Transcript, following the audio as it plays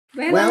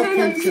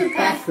Welcome to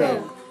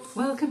Bethel.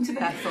 Welcome to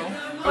Bethel.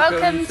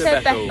 Welcome to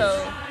Bethel.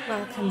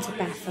 Welcome to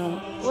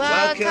Bethel.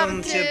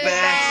 Welcome to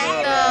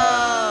Bethel.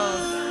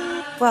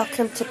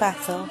 Welcome to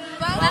Bethel.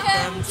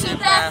 Welcome to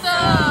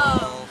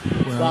Bethel.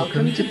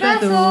 Welcome to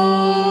Bethel.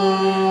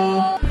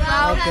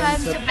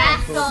 Welcome to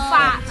Bethel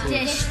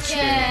Baptist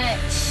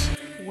Church.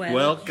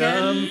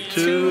 Welcome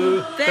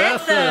to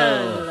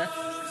Bethel.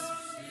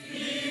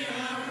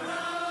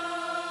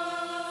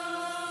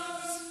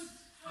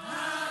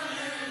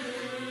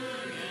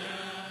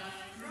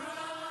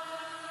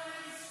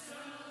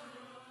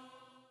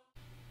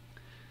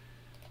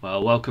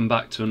 Well, welcome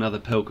back to another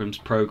Pilgrim's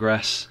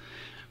Progress.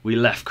 We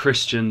left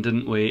Christian,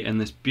 didn't we, in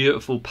this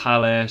beautiful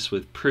palace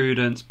with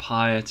Prudence,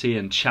 Piety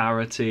and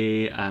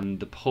Charity and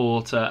the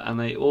porter, and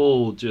they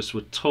all just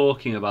were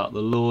talking about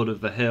the Lord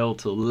of the Hill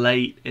till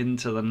late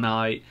into the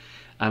night,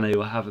 and they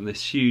were having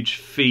this huge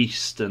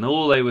feast, and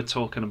all they were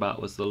talking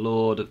about was the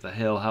Lord of the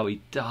Hill, how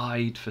he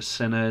died for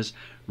sinners,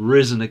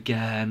 risen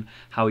again,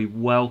 how he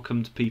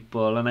welcomed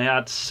people, and they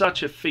had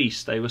such a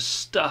feast. They were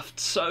stuffed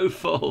so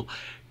full.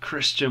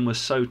 Christian was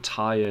so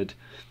tired.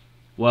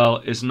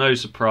 Well, it's no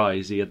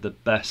surprise he had the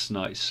best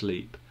night's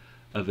sleep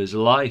of his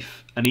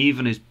life, and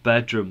even his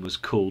bedroom was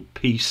called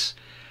Peace.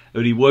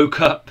 And he woke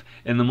up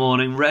in the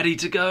morning ready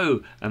to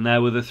go, and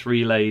there were the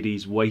three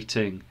ladies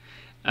waiting,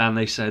 and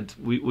they said,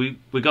 we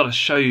got to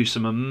show you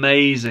some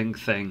amazing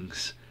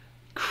things,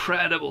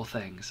 incredible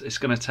things. It's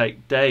going to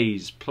take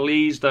days.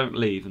 Please don't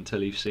leave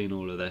until you've seen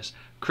all of this.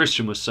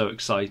 Christian was so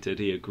excited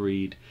he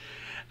agreed.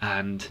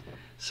 And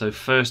so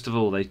first of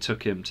all, they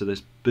took him to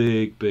this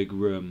big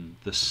room,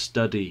 the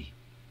study.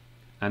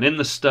 And in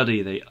the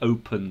study, they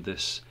opened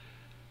this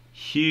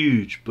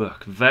huge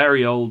book,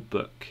 very old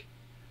book.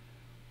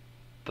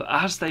 But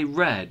as they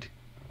read,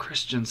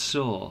 Christian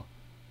saw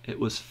it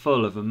was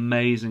full of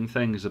amazing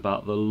things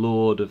about the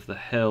Lord of the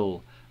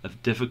Hill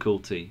of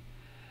difficulty.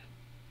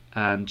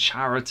 And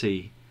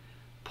Charity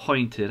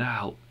pointed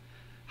out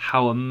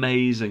how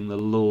amazing the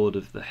Lord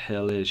of the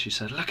Hill is. She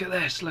said, look at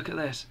this, look at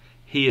this.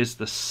 He is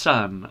the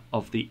Son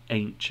of the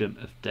Ancient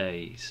of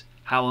Days.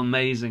 How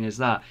amazing is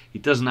that? He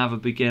doesn't have a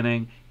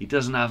beginning. He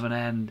doesn't have an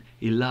end.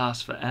 He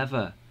lasts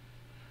forever.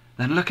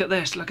 Then look at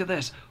this. Look at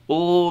this.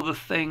 All the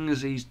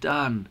things he's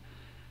done.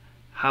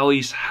 How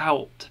he's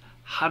helped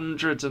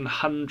hundreds and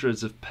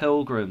hundreds of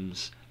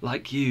pilgrims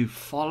like you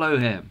follow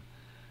him.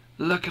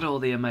 Look at all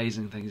the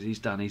amazing things he's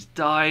done. He's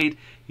died.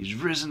 He's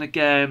risen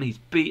again. He's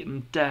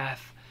beaten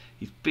death.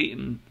 He's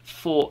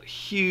fought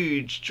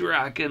huge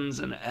dragons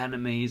and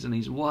enemies, and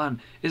he's won.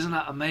 Isn't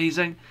that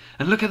amazing?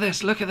 And look at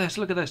this, look at this,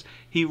 look at this.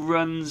 He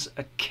runs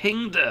a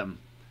kingdom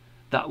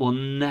that will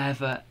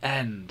never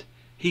end.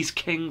 He's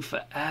king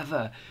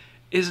forever.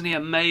 Isn't he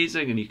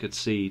amazing? And you could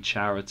see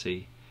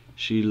Charity.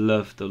 She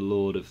loved the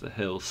Lord of the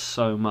Hill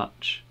so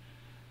much.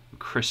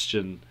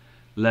 Christian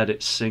let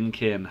it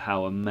sink in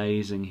how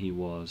amazing he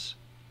was.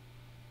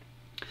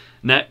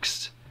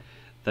 Next,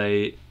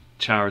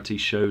 Charity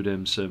showed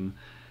him some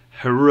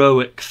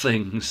heroic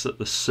things that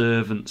the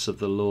servants of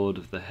the Lord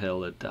of the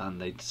Hill had done.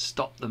 They'd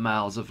stopped the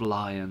mouths of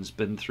lions,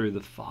 been through the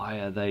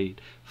fire,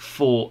 they'd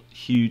fought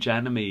huge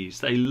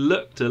enemies. They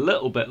looked a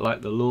little bit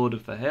like the Lord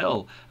of the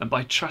Hill, and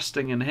by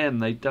trusting in him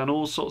they'd done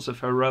all sorts of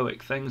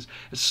heroic things.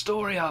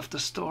 Story after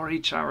story,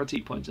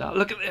 Charity points out,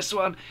 look at this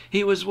one,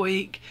 he was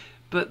weak,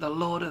 but the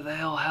Lord of the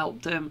Hill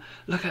helped him.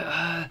 Look at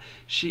her,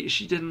 she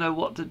didn't know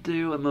what to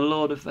do, and the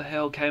Lord of the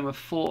Hill came and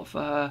fought for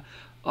her.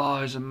 Oh,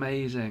 it was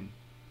amazing.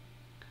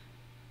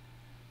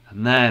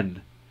 And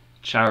then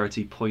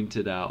Charity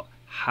pointed out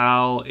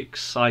how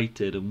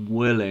excited and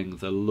willing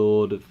the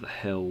Lord of the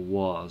Hill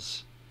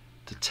was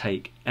to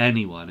take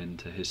anyone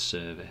into his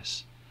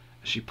service.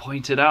 She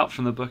pointed out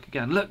from the book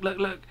again, look, look,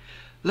 look,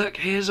 look,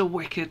 here's a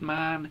wicked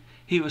man.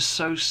 He was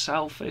so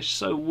selfish,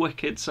 so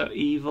wicked, so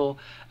evil,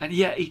 and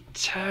yet he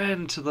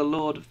turned to the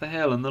Lord of the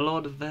Hill, and the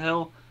Lord of the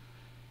Hill,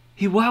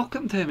 he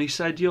welcomed him. He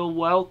said, you're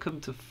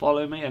welcome to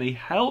follow me, and he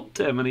helped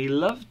him, and he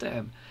loved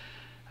him.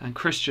 And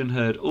Christian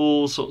heard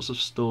all sorts of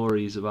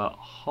stories about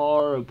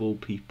horrible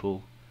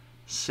people,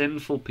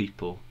 sinful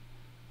people,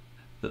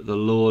 that the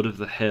Lord of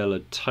the Hill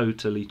had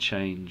totally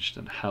changed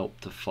and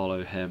helped to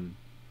follow him.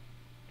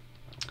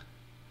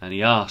 And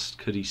he asked,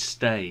 could he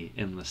stay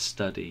in the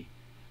study?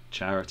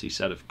 Charity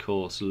said, of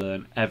course,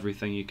 learn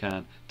everything you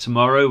can.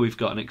 Tomorrow we've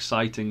got an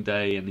exciting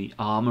day in the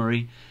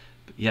armory,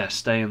 but yeah,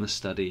 stay in the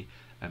study.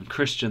 And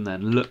Christian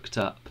then looked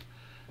up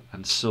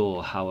and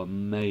saw how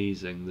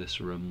amazing this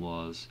room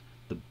was.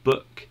 The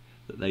book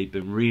that they'd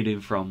been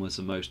reading from was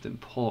the most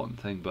important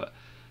thing, but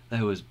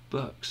there was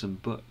books and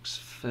books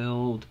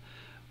filled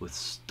with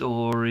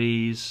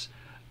stories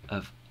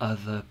of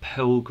other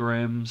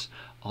pilgrims.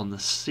 On the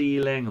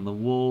ceiling and the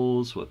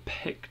walls were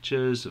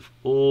pictures of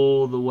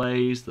all the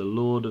ways the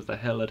Lord of the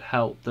Hill had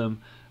helped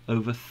them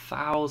over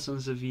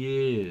thousands of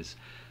years.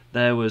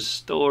 There was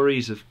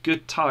stories of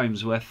good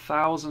times where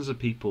thousands of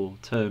people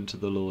turned to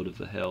the Lord of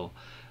the Hill.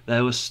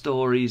 There were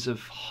stories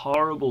of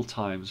horrible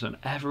times when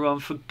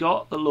everyone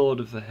forgot the Lord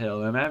of the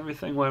Hill and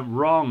everything went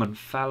wrong and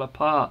fell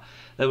apart.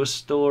 There were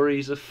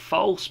stories of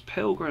false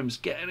pilgrims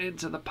getting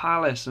into the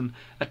palace and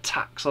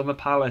attacks on the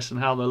palace and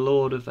how the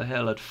Lord of the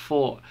Hill had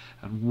fought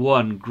and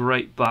won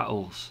great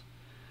battles.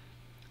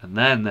 And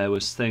then there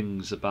was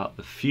things about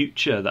the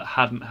future that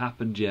hadn't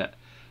happened yet.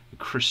 The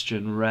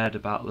Christian read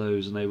about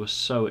those and they were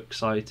so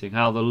exciting.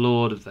 How the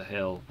Lord of the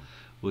Hill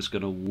was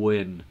going to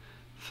win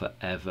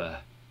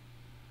forever.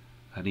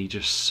 And he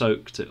just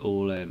soaked it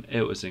all in.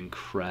 It was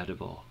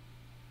incredible.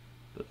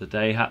 But the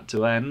day had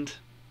to end.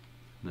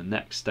 And the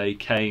next day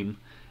came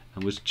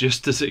and was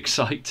just as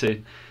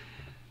exciting.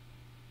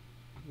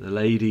 The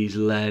ladies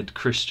led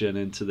Christian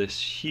into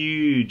this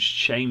huge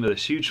chamber,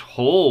 this huge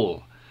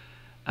hall.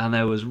 And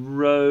there was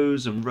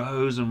rows and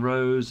rows and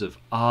rows of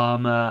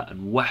armour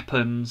and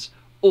weapons,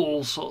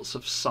 all sorts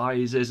of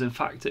sizes. In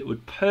fact, it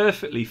would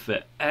perfectly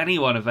fit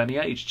anyone of any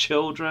age,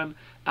 children,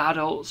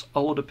 adults,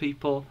 older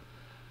people.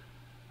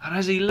 And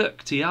as he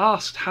looked, he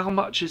asked, "How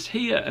much is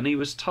here?" And he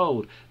was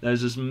told,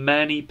 "There's as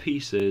many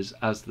pieces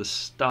as the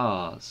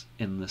stars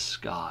in the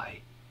sky."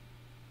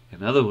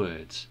 In other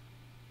words,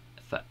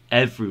 for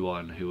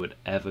everyone who would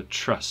ever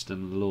trust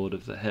in the Lord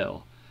of the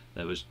Hill,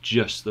 there was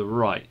just the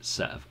right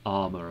set of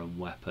armour and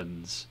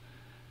weapons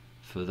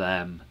for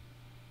them.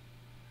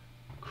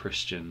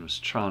 Christian was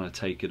trying to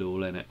take it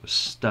all in. It was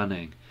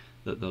stunning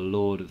that the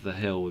Lord of the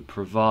Hill would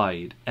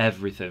provide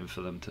everything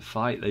for them to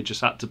fight. They just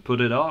had to put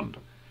it on.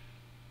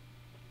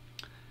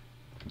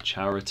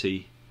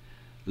 Charity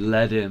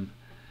led him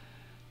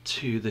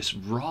to this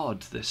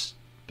rod, this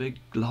big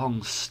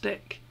long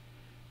stick.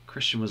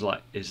 Christian was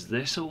like, "Is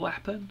this a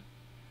weapon?"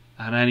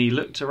 And then he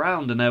looked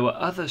around and there were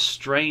other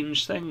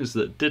strange things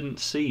that didn't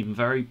seem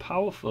very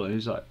powerful. And he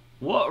was like,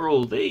 "What are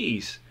all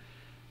these?"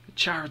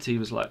 Charity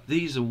was like,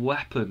 "These are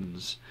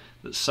weapons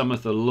that some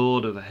of the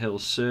Lord of the Hill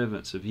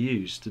servants have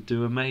used to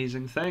do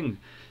amazing things.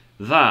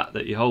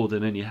 That you're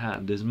holding in your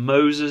hand is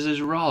Moses'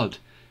 rod.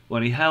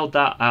 When he held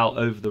that out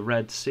over the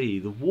Red Sea,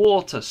 the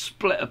water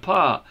split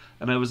apart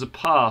and there was a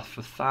path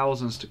for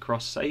thousands to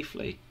cross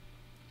safely."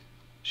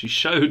 She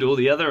showed all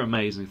the other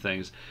amazing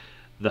things.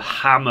 The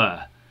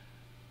hammer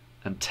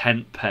and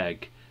tent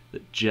peg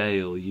that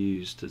Jael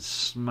used to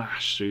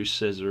smash through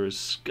Sisera's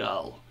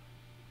skull.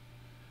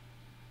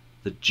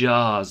 The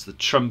jars, the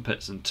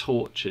trumpets and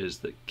torches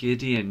that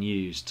Gideon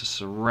used to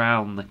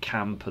surround the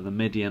camp of the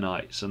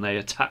Midianites, and they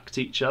attacked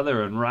each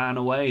other and ran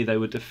away. They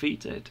were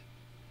defeated.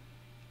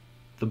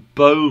 The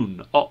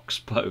bone, ox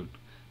bone,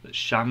 that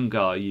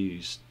Shamgar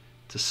used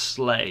to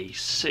slay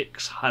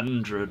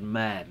 600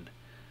 men.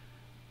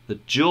 The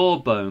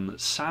jawbone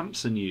that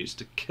Samson used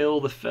to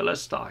kill the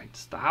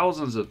Philistines,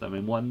 thousands of them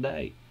in one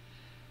day.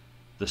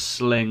 The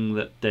sling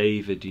that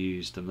David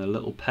used and the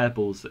little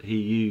pebbles that he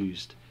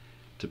used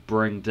to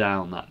bring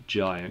down that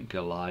giant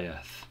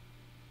Goliath.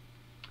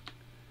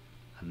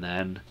 And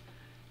then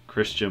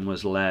Christian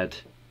was led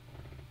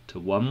to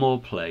one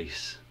more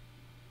place.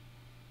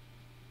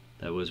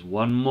 There was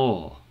one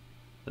more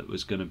that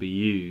was going to be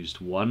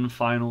used one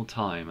final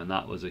time, and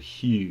that was a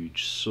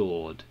huge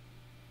sword.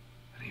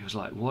 And he was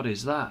like, "What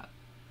is that?"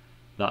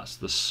 That's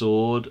the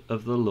sword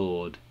of the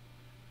Lord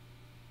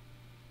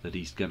that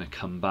he's going to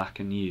come back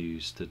and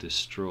use to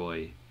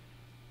destroy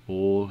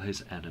all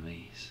his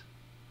enemies.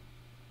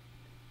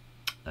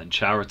 Then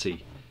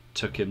Charity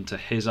took him to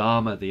his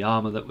armour, the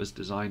armour that was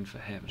designed for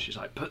him. She's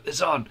like, put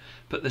this on,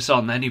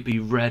 then you'll be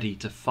ready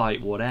to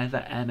fight whatever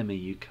enemy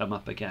you come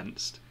up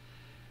against.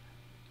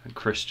 And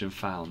Christian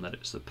found that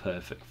it's the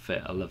perfect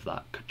fit. I love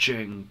that.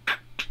 Ka-ching!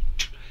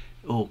 It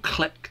all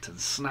clicked and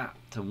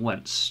snapped and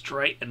went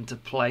straight into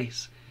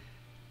place.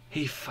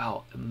 He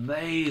felt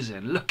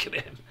amazing. Look at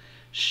him.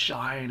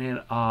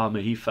 Shining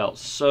armour. He felt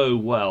so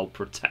well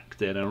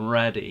protected and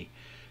ready.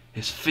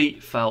 His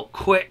feet felt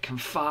quick and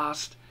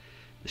fast.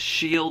 The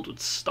shield would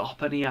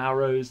stop any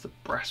arrows. The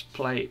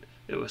breastplate,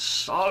 it was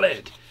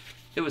solid.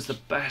 It was the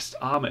best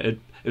armour. It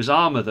was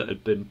armour that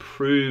had been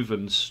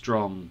proven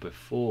strong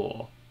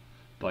before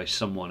by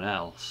someone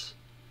else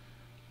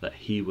that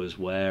he was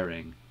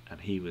wearing,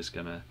 and he was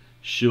going to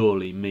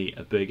surely meet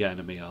a big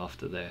enemy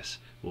after this.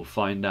 We'll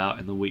find out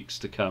in the weeks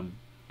to come.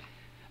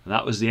 And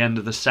that was the end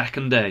of the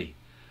second day.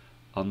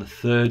 On the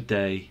third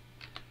day,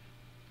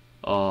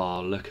 oh,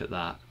 look at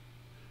that.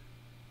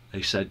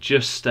 They said,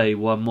 just stay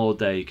one more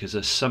day because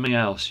there's something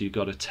else you've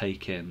got to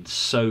take in,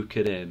 soak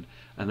it in.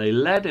 And they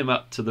led him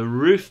up to the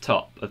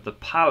rooftop of the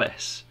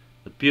palace,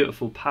 the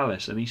beautiful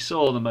palace, and he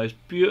saw the most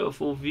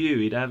beautiful view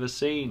he'd ever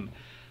seen.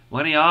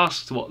 When he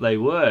asked what they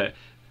were,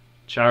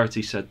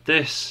 Charity said,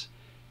 "This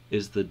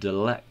is the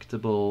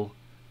delectable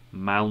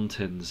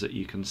mountains that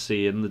you can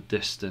see in the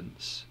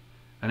distance."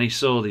 And he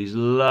saw these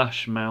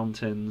lush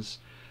mountains,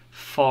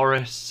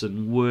 forests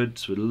and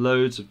woods with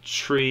loads of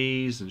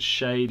trees and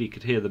shade. He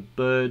could hear the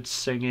birds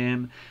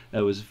singing.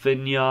 There was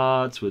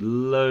vineyards with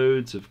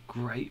loads of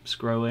grapes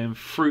growing,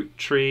 fruit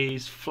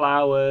trees,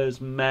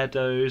 flowers,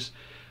 meadows,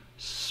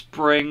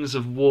 springs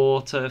of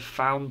water,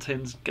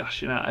 fountains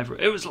gushing out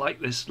everywhere. It was like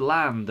this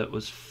land that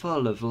was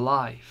full of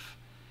life.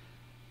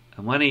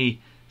 And when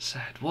he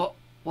said,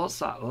 what's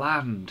that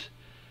land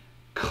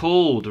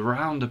called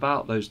round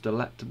about those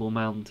delectable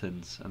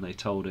mountains? And they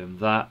told him,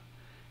 that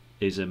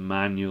is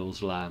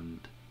Emmanuel's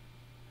land.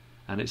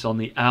 And it's on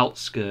the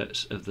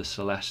outskirts of the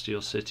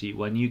celestial city.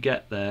 When you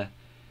get there,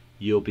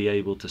 you'll be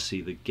able to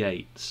see the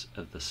gates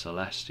of the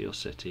celestial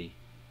city.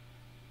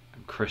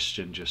 And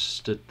Christian just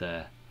stood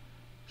there,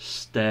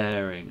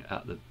 staring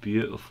at the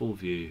beautiful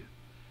view,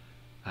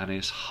 and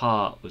his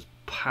heart was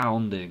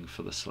pounding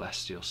for the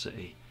celestial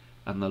city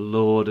and the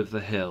Lord of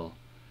the hill.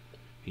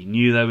 He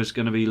knew there was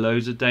going to be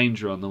loads of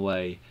danger on the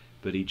way,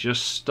 but he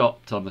just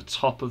stopped on the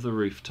top of the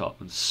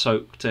rooftop and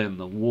soaked in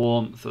the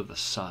warmth of the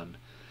sun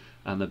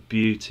and the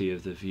beauty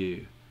of the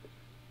view.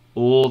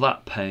 All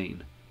that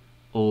pain,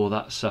 all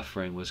that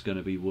suffering was going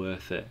to be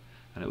worth it,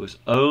 and it was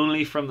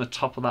only from the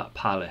top of that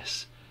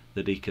palace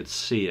that he could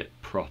see it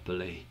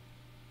properly.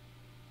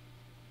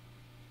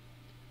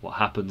 What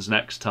happens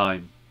next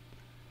time?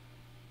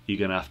 You're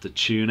going to have to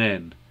tune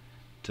in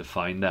to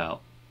find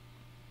out.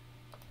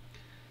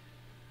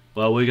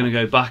 Well, we're going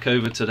to go back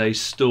over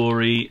today's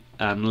story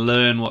and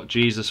learn what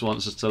Jesus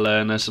wants us to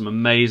learn. There's some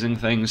amazing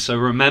things. So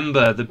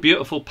remember, the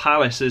beautiful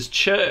palace is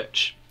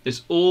church.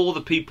 It's all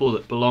the people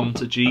that belong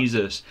to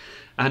Jesus.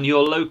 And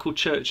your local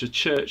church, a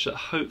church that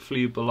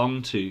hopefully you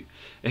belong to.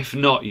 If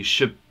not, you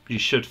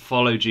should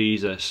follow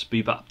Jesus,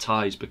 be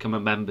baptized, become a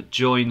member,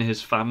 join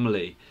his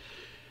family.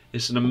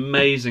 It's an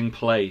amazing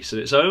place,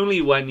 and it's only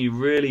when you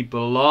really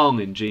belong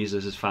in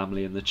Jesus'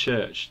 family in the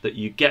church that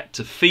you get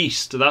to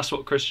feast. That's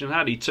what Christian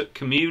had. He took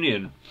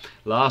communion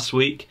last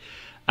week,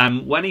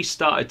 and when he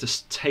started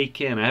to take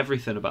in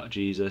everything about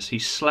Jesus, he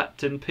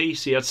slept in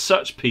peace. He had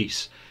such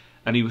peace,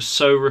 and he was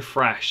so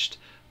refreshed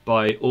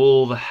by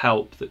all the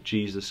help that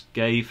Jesus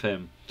gave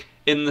him.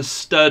 In the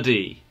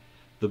study,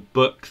 the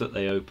book that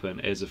they open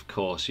is, of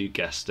course, you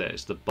guessed it,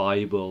 it's the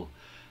Bible,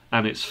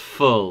 and it's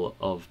full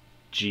of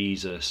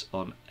Jesus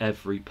on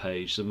every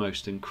page. The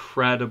most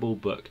incredible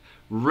book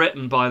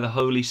written by the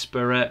Holy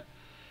Spirit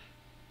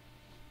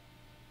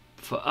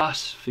for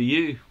us, for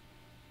you,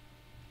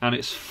 and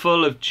it's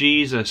full of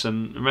Jesus.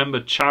 And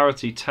remember,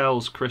 Charity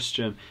tells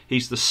Christian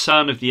he's the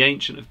son of the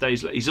Ancient of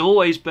Days. He's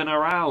always been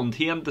around.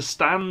 He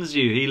understands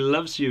you, he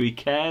loves you, he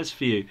cares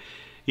for you.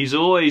 He's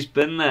always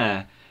been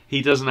there.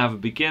 He doesn't have a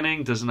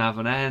beginning, doesn't have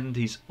an end.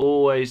 He's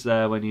always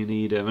there when you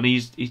need him. And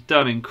he's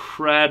done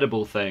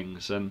incredible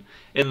things. And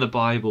in the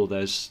Bible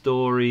there's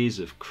stories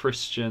of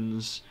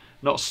Christians,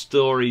 not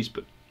stories,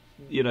 but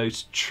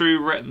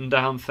true written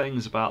down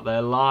things about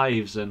their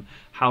lives and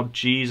how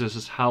Jesus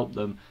has helped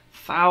them.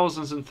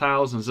 Thousands and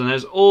thousands. And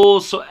there's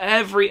also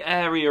every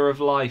area of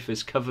life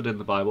is covered in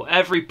the Bible.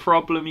 Every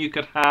problem you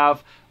could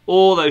have,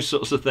 all those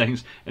sorts of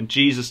things, and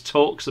Jesus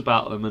talks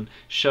about them and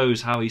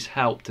shows how he's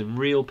helped in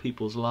real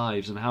people's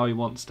lives and how he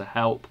wants to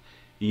help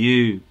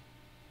you,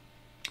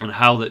 and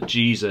how that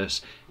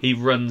Jesus, he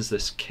runs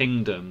this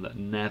kingdom that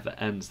never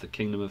ends, the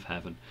kingdom of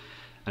heaven,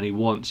 and he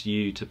wants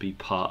you to be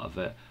part of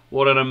it.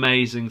 What an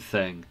amazing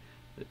thing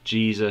that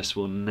Jesus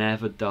will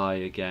never die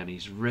again.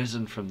 He's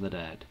risen from the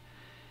dead.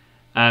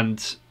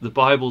 And the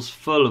Bible's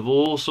full of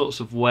all sorts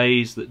of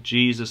ways that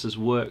Jesus has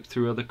worked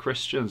through other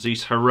Christians,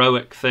 these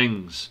heroic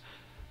things.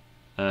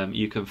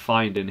 You can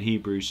find in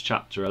Hebrews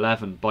chapter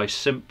 11, by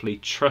simply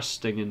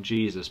trusting in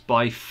Jesus.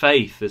 By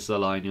faith is the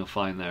line you'll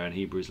find there in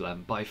Hebrews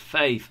 11. By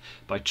faith,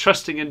 by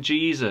trusting in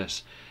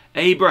Jesus.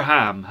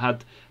 Abraham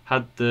had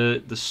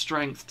the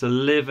strength to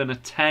live in a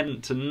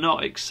tent, to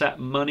not accept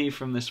money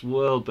from this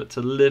world, but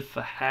to live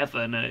for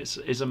heaven. And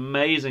it's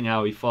amazing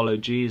how he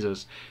followed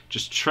Jesus,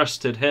 just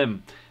trusted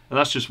him. And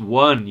that's just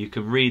one. You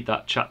can read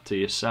that chapter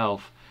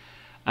yourself.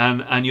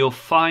 And you'll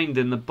find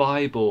in the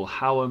Bible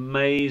how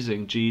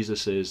amazing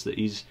Jesus is, that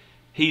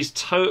he's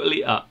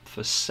totally up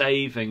for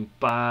saving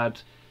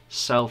bad,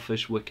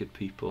 selfish, wicked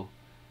people.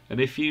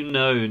 And if you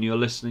know and you're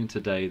listening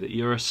today that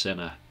you're a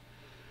sinner,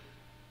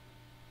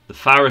 the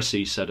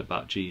Pharisees said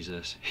about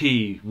Jesus,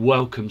 he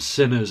welcomes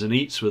sinners and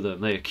eats with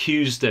them. They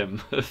accused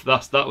him of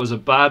that was a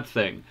bad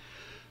thing.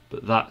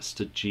 But that's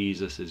to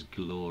Jesus'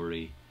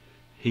 glory.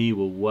 He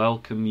will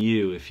welcome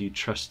you if you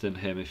trust in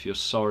him, if you're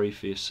sorry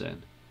for your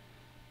sin.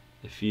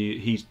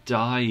 He's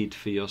died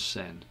for your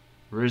sin,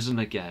 risen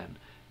again,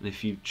 and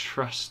if you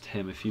trust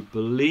him, if you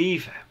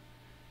believe him,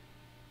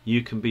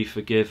 you can be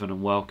forgiven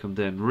and welcomed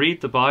in.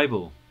 Read the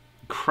Bible.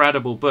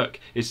 Incredible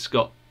book. It's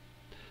got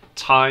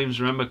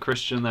times, remember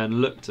Christian then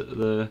looked at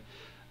the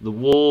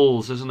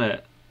walls, isn't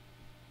it?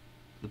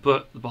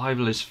 The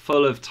Bible is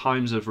full of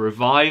times of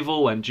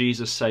revival when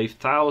Jesus saved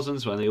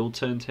thousands, when they all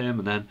turned to him,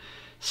 and then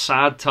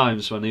sad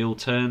times when they all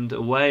turned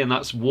away, and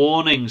that's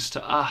warnings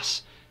to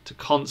us to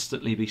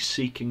constantly be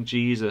seeking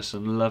Jesus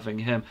and loving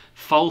him.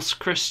 False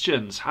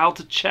Christians, how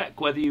to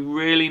check whether you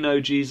really know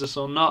Jesus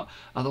or not,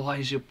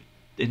 otherwise you're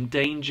in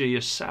danger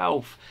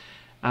yourself.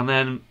 And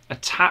then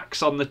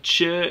attacks on the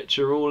church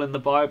are all in the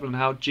Bible, and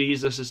how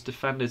Jesus is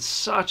defended.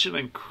 Such an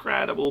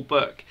incredible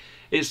book.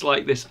 It's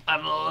like this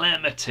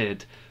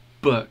unlimited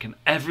book, and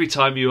every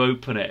time you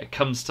open it, it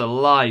comes to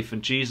life,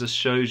 and Jesus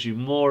shows you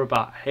more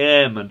about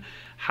him and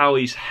how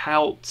he's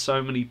helped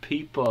so many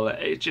people.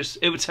 It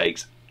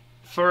takes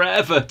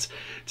forever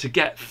to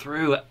get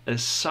through it.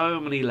 There's so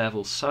many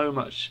levels, so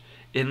much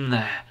in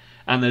there.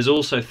 And there's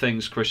also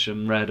things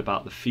Christian read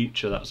about the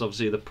future. That's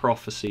obviously the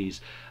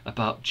prophecies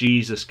about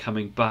Jesus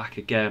coming back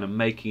again and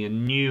making a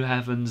new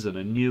heavens and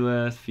a new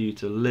earth for you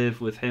to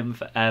live with him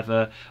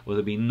forever, where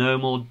there'll be no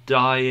more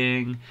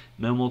dying,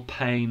 no more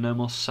pain, no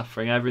more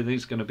suffering.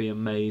 Everything's going to be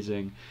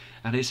amazing.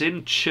 And it's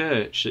in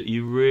church that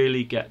you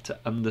really get to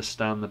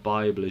understand the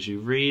Bible. As you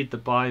read the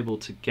Bible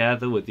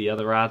together with the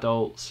other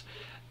adults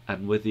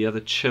and with the other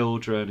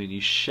children, and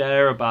you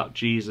share about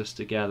Jesus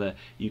together,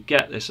 you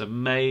get this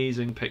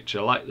amazing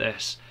picture like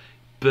this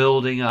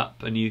building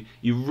up, and you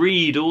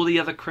read all the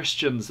other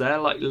Christians. They're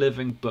like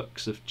living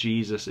books of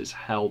Jesus's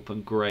help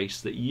and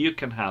grace that you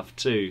can have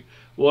too.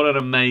 What an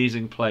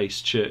amazing place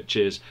church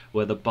is,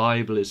 where the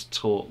Bible is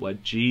taught, where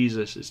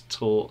Jesus is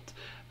taught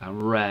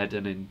and read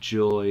and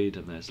enjoyed,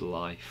 and there's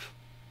life.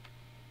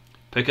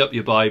 Pick up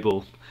your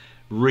Bible,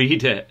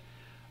 read it,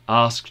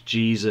 ask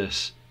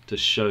Jesus to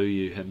show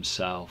you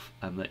himself,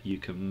 and that you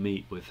can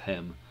meet with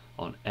him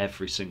on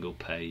every single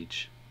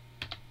page.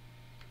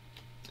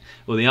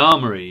 Well, the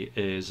armory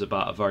is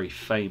about a very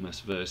famous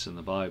verse in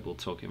the Bible,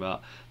 talking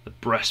about the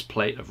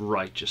breastplate of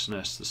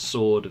righteousness, the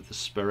sword of the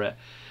Spirit,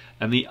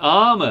 and the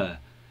armour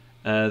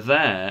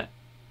there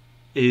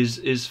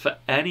is for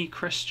any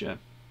Christian.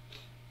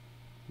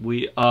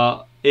 We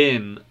are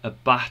in a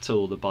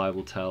battle, the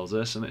Bible tells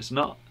us, and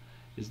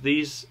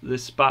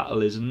this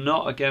battle is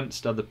not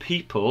against other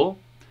people,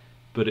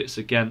 but it's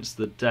against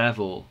the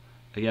devil,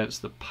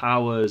 against the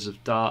powers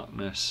of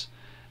darkness.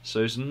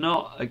 So it's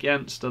not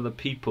against other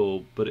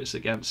people, but it's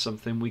against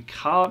something we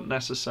can't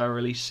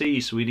necessarily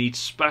see. So we need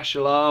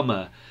special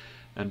armour,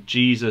 and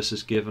Jesus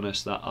has given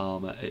us that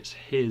armour. It's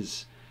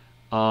his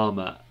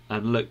armour.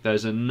 And look,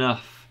 there's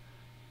enough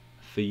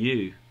for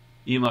you.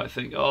 You might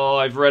think, oh,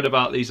 I've read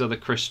about these other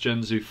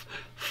Christians who've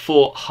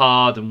fought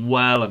hard and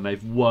well and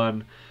they've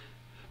won.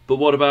 But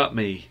what about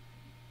me?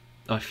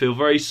 I feel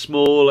very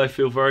small, I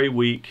feel very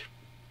weak.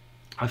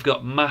 I've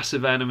got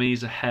massive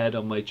enemies ahead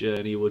on my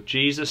journey. Well,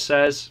 Jesus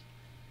says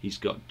he's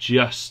got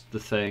just the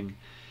thing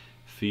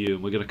for you.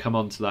 And we're going to come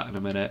on to that in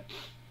a minute.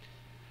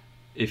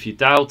 If you're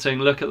doubting,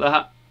 look at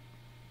that.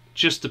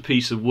 Just a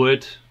piece of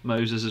wood,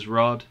 Moses'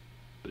 rod.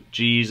 But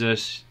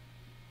Jesus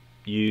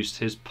used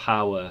his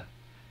power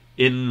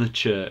in the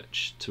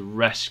church to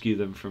rescue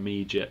them from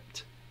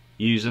Egypt,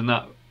 using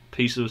that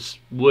piece of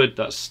wood,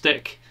 that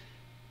stick.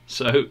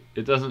 So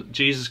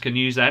Jesus can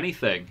use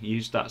anything. He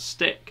used that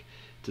stick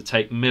to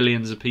take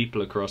millions of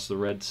people across the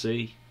Red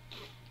Sea.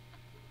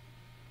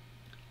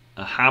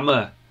 A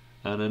hammer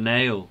and a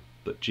nail,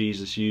 but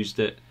Jesus used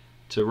it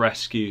to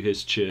rescue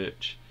his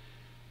church.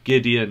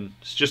 Gideon,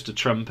 it's just a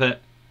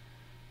trumpet,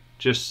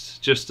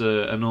 just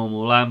a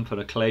normal lamp and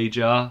a clay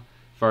jar,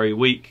 very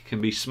weak, can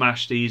be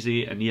smashed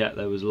easy, and yet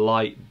there was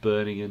light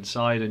burning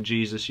inside, and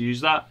Jesus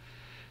used that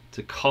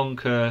to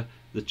conquer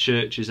the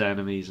church's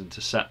enemies and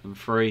to set them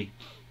free.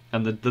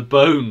 And the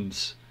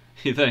bones,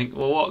 you think,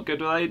 well, what good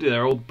do they do?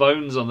 They're all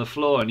bones on the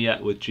floor, and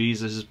yet with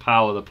Jesus'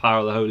 power, the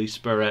power of the Holy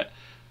Spirit,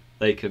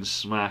 they can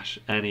smash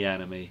any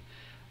enemy.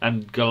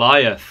 And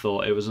Goliath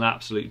thought it was an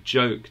absolute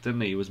joke,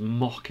 didn't he? He was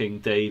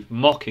mocking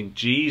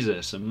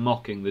Jesus and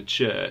mocking the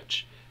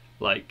church.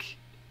 Like,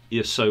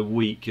 you're so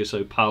weak, you're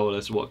so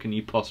powerless, what can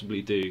you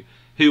possibly do?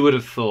 Who would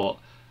have thought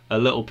a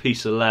little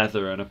piece of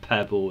leather and a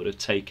pebble would have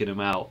taken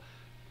him out?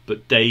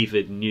 But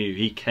David knew.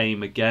 He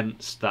came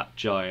against that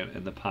giant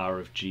in the power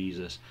of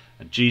Jesus.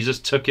 And Jesus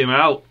took him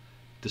out,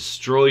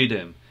 destroyed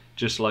him,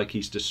 just like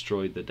he's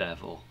destroyed the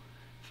devil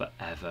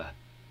forever.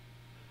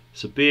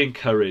 So be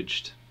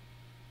encouraged.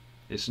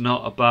 It's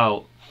not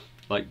about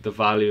like the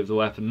value of the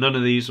weapon. None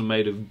of these were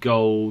made of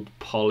gold,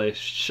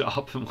 polished,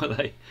 sharpened, were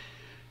they?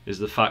 Is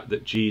the fact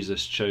that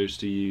Jesus chose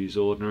to use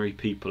ordinary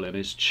people in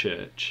his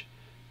church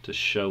to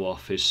show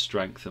off his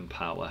strength and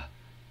power.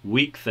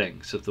 Weak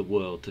things of the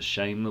world to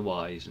shame the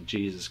wise, and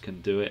Jesus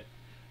can do it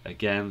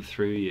again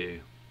through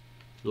you.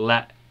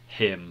 Let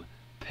him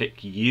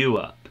pick you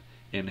up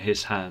in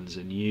his hands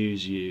and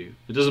use you.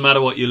 It doesn't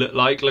matter what you look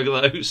like, look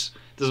at those.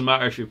 It doesn't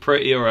matter if you're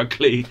pretty or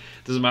ugly. It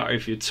doesn't matter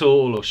if you're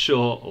tall or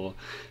short or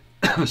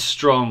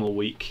strong or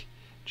weak.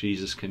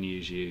 Jesus can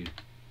use you.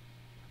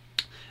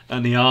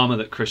 And the armour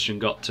that Christian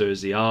got to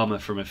is the armour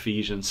from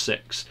Ephesians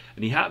 6.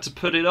 And he had to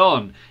put it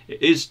on.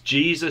 It is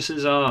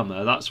Jesus'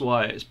 armour. That's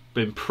why it's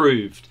been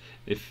proved.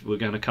 If we're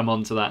going to come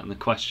on to that in the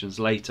questions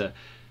later.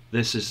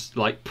 This is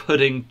like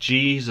putting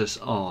Jesus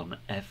on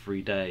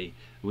every day.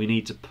 We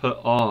need to put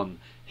on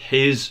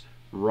his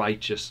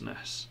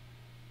righteousness.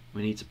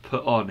 We need to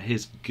put on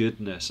his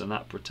goodness, and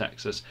that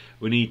protects us.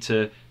 We need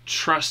to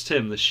trust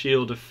him, the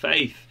shield of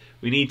faith.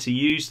 We need to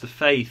use the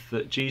faith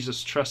that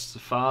Jesus trusts the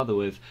Father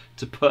with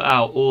to put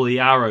out all the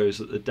arrows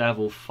that the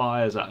devil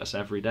fires at us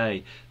every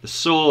day. The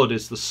sword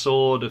is the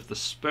sword of the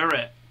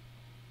Spirit,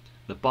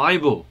 the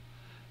Bible.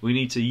 We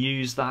need to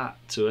use that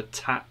to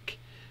attack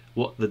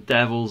what the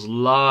devil's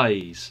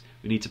lies.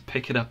 We need to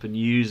pick it up and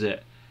use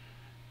it.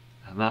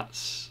 And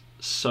that's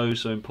so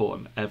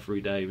important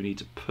every day. We need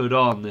to put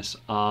on this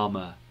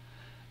armour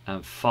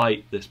and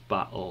fight this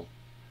battle,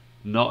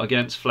 not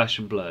against flesh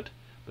and blood,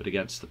 but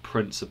against the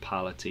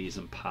principalities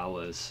and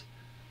powers,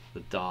 the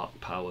dark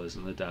powers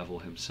and the devil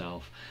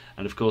himself.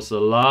 And of course the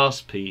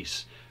last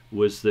piece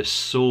was this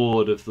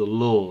sword of the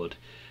Lord.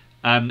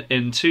 And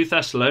in 2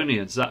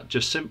 Thessalonians, that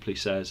just simply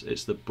says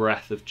it's the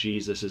breath of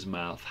Jesus'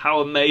 mouth. How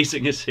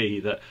amazing is he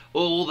that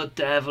all the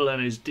devil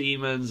and his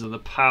demons and the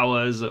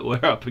powers that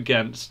we're up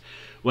against,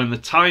 when the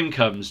time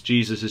comes,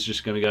 Jesus is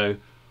just going to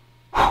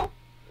go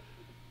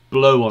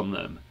blow on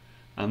them.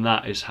 And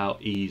that is how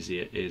easy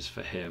it is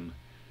for him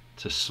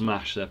to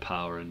smash their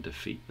power and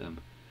defeat them.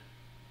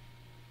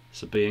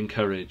 So be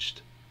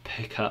encouraged.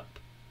 Pick up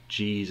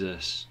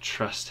Jesus,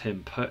 trust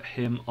him, put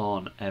him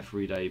on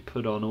every day,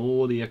 put on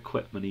all the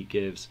equipment he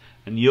gives,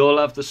 and you'll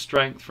have the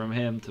strength from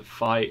him to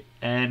fight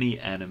any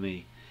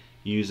enemy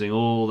using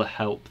all the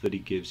help that he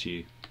gives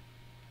you.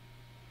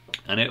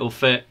 And it'll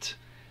fit.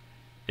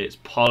 It's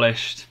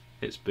polished,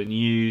 it's been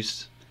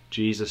used.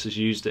 Jesus has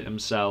used it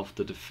himself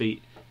to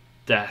defeat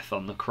death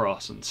on the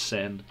cross and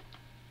sin.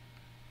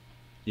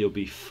 You'll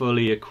be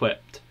fully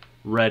equipped,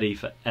 ready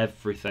for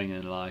everything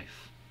in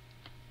life.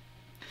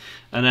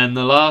 And then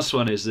the last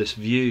one is this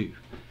view.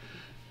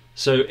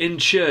 So in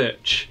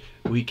church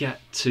we get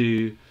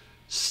to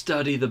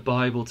study the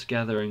Bible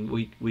together, and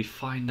we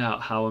find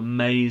out how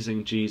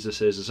amazing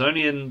Jesus is. It's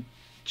only in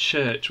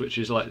church, which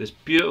is like this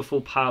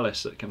beautiful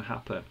palace, that can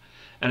happen.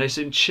 And it's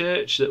in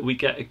church that we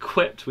get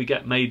equipped, we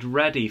get made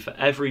ready for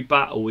every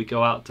battle we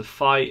go out to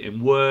fight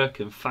in work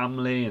and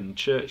family and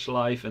church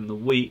life in the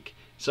week.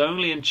 It's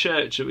only in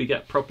church that we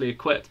get properly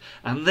equipped.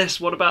 And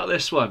this, what about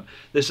this one?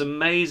 This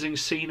amazing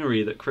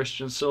scenery that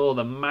Christian saw,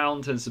 the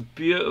mountains, the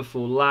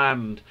beautiful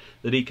land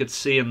that he could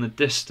see in the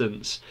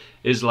distance,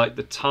 is like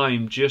the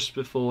time just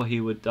before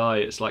he would die.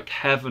 It's like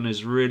heaven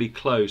is really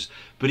close,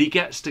 but he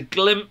gets to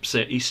glimpse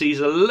it. He sees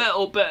a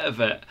little bit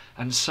of it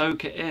and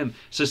soak it in.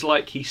 So it's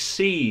like he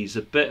sees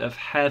a bit of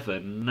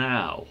heaven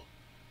now.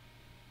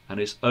 And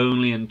it's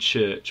only in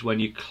church, when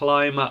you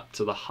climb up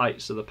to the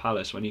heights of the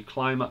palace, when you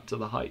climb up to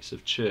the heights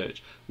of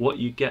church, what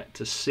you get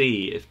to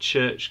see, if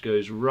church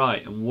goes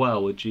right and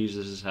well with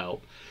Jesus'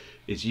 help,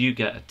 is you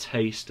get a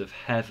taste of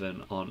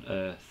heaven on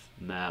earth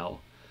now.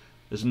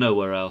 There's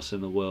nowhere else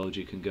in the world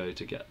you can go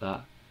to get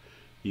that.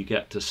 You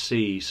get to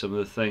see some of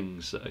the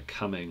things that are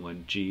coming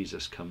when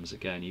Jesus comes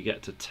again. You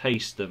get to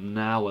taste them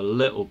now a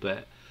little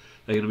bit.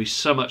 They're going to be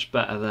so much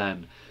better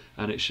then.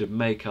 And it should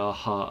make our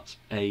hearts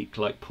ache.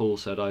 Like Paul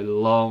said, I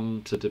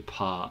long to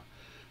depart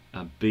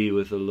and be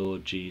with the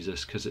Lord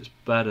Jesus, because it's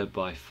better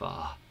by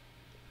far.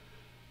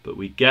 But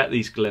we get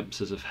these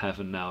glimpses of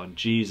heaven now, and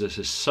Jesus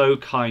is so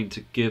kind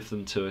to give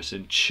them to us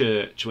in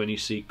church. When you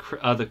see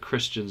other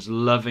Christians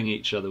loving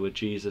each other with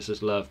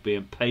Jesus' love,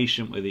 being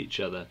patient with each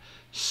other,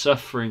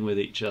 suffering with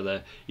each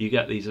other, you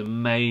get these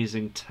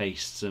amazing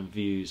tastes and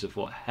views of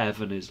what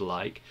heaven is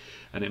like,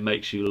 and it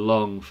makes you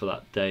long for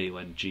that day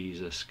when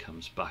Jesus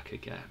comes back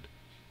again.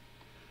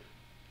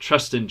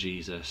 Trust in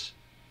Jesus,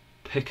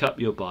 pick up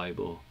your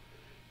Bible,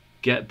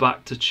 get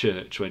back to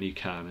church when you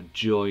can, and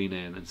join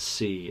in and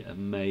see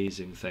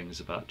amazing things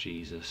about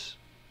Jesus.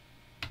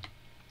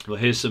 Well,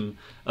 here's some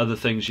other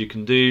things you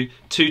can do.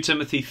 2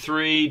 Timothy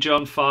 3,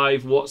 John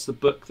 5, what's the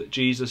book that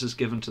Jesus has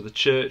given to the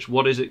church?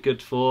 What is it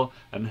good for?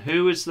 And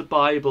who is the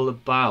Bible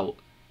about?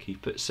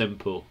 Keep it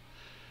simple.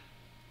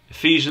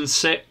 Ephesians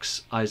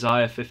 6,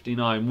 Isaiah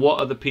 59, what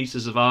are the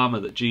pieces of armour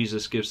that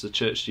Jesus gives the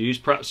church to use?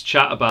 Perhaps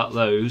chat about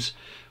those,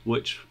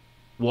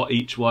 what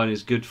each one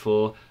is good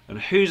for,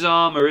 and whose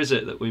armour is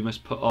it that we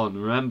must put on?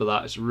 Remember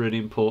that, it's really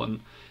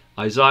important.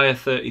 Isaiah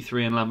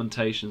 33 and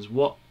Lamentations,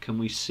 what can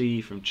we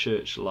see from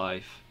church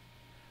life?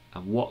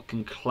 And what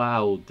can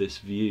cloud this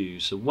view?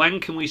 So when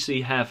can we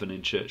see heaven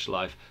in church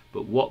life,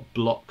 but what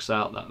blocks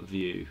out that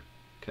view?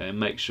 Okay, and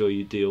make sure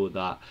you deal with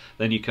that.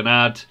 Then you can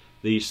add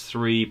these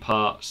 3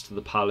 parts to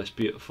the palace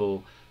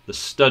beautiful: the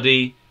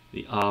study,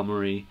 the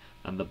armoury,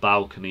 and the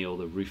balcony or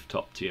the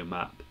rooftop to your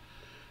map.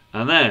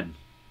 And then,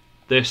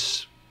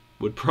 this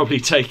would probably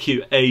take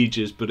you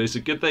ages, but it's a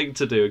good thing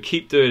to do, and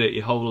keep doing it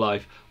your whole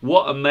life.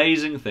 What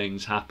amazing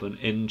things happen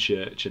in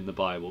church in the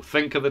Bible.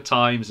 Think of the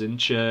times in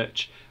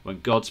church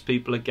when God's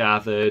people are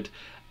gathered,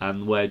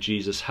 and where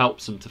Jesus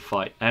helps them to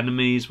fight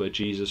enemies, where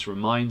Jesus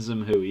reminds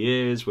them who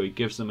he is, where he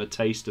gives them a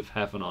taste of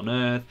heaven on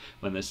earth,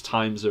 when there's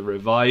times of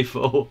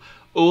revival.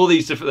 All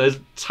these different, there's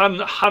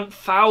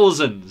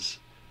thousands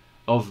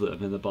of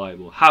them in the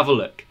Bible. Have a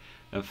look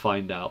and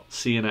find out.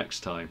 See you next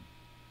time.